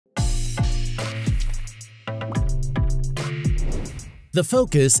The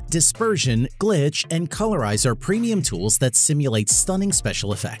focus, dispersion, glitch, and colorize are premium tools that simulate stunning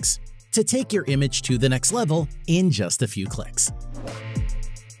special effects to take your image to the next level in just a few clicks.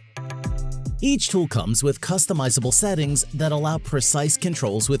 Each tool comes with customizable settings that allow precise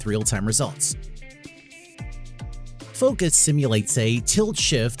controls with real-time results. Focus simulates a tilt,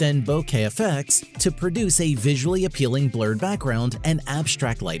 shift, and bokeh effects to produce a visually appealing blurred background and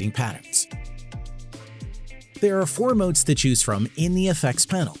abstract lighting patterns. There are 4 modes to choose from in the effects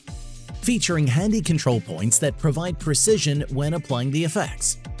panel, featuring handy control points that provide precision when applying the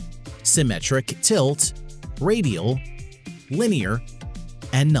effects: symmetric, tilt, radial, linear,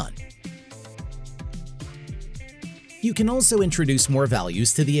 and none. You can also introduce more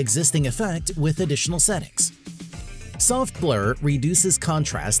values to the existing effect with additional settings. Soft blur reduces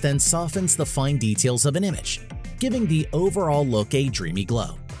contrast and softens the fine details of an image, giving the overall look a dreamy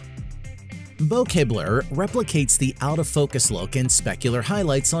glow. Bokeh blur replicates the out-of-focus look and specular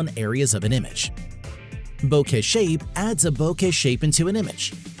highlights on areas of an image. Bokeh shape adds a bokeh shape into an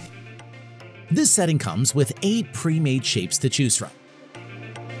image. This setting comes with 8 pre-made shapes to choose from.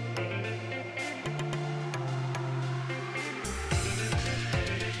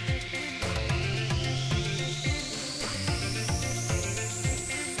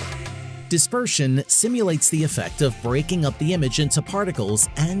 Dispersion simulates the effect of breaking up the image into particles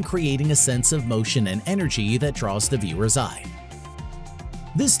and creating a sense of motion and energy that draws the viewer's eye.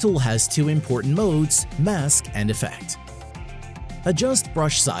 This tool has 2 important modes: mask and effect. Adjust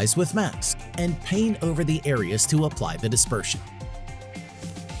brush size with mask and paint over the areas to apply the dispersion.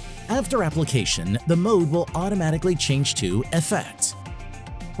 After application, the mode will automatically change to effect,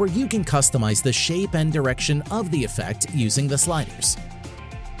 where you can customize the shape and direction of the effect using the sliders.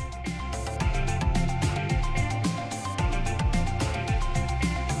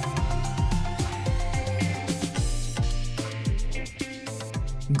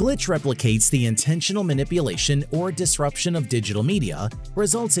 Glitch replicates the intentional manipulation or disruption of digital media,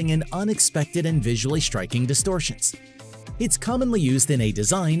 resulting in unexpected and visually striking distortions. It's commonly used in a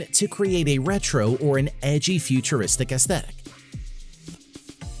design to create a retro or an edgy futuristic aesthetic.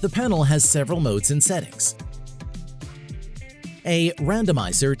 The panel has several modes and settings. A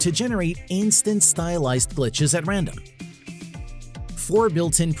randomizer to generate instant stylized glitches at random. 4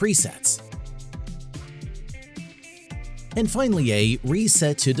 built-in presets. And finally, a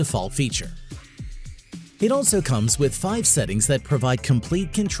reset to default feature. It also comes with 5 settings that provide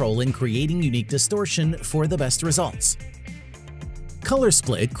complete control in creating unique distortion for the best results. Color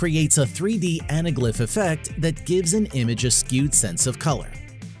split creates a 3D anaglyph effect that gives an image a skewed sense of color.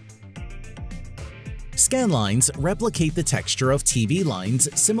 Scan lines replicate the texture of TV lines,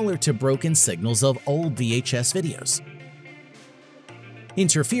 similar to broken signals of old VHS videos.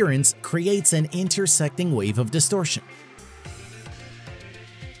 Interference creates an intersecting wave of distortion.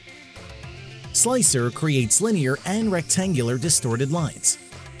 Slicer creates linear and rectangular distorted lines.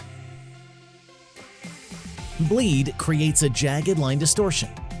 Bleed creates a jagged line distortion.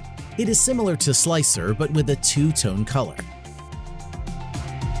 It is similar to Slicer but with a 2-tone color.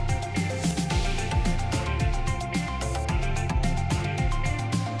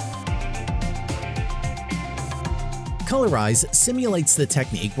 Colorize simulates the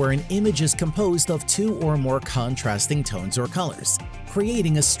technique where an image is composed of 2 or more contrasting tones or colors,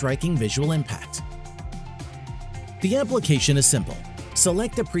 creating a striking visual impact. The application is simple.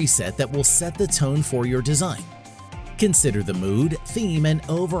 Select a preset that will set the tone for your design. Consider the mood, theme, and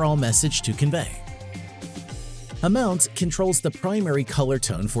overall message to convey. Amount controls the primary color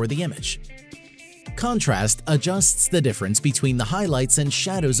tone for the image. Contrast adjusts the difference between the highlights and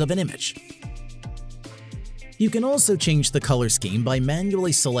shadows of an image. You can also change the color scheme by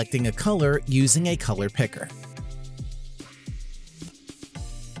manually selecting a color using a color picker.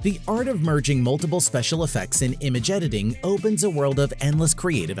 The art of merging multiple special effects in image editing opens a world of endless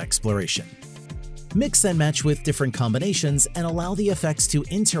creative exploration. Mix and match with different combinations and allow the effects to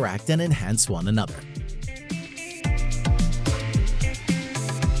interact and enhance one another.